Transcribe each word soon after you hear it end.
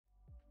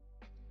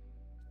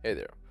Hey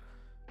there,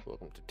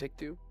 welcome to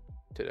TechTube.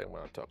 Today I'm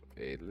going to talk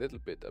a little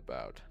bit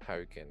about how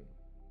you can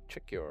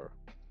check your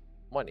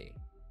money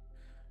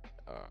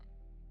uh,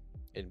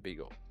 in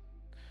Bigo.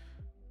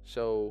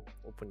 So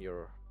open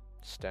your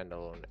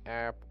standalone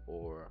app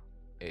or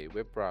a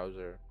web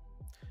browser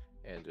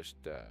and just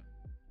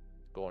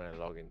go on and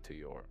log into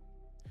your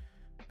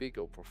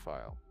Bigo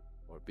profile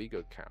or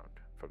Bigo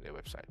account from their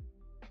website.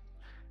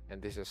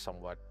 And this is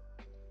somewhat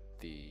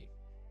the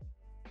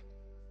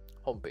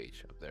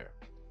homepage of their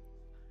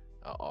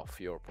of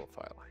your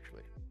profile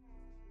actually.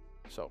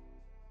 So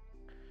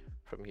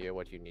from here,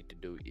 what you need to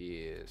do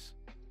is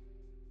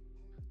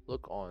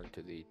look on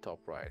to the top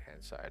right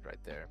hand side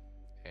right there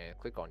and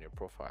click on your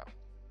profile.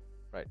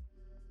 Right,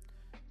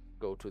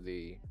 go to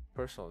the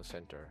personal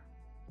center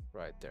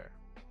right there.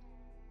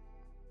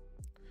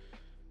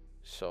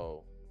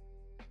 So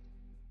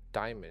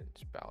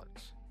diamonds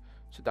balance.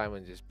 So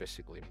diamonds is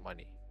basically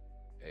money,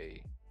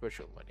 a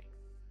virtual money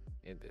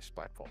in this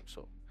platform.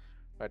 So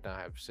right now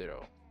I have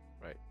zero,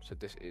 right? So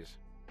this is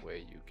where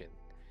you can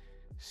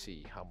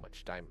see how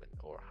much diamond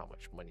or how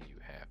much money you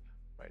have,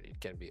 right? It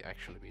can be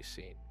actually be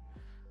seen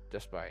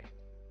just by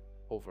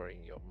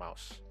hovering your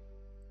mouse,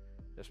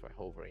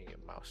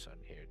 on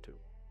here too,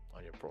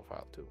 on your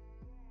profile too.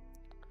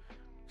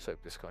 So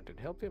if this content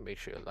helped you, make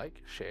sure you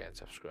like, share, and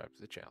subscribe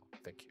to the channel.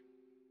 Thank you.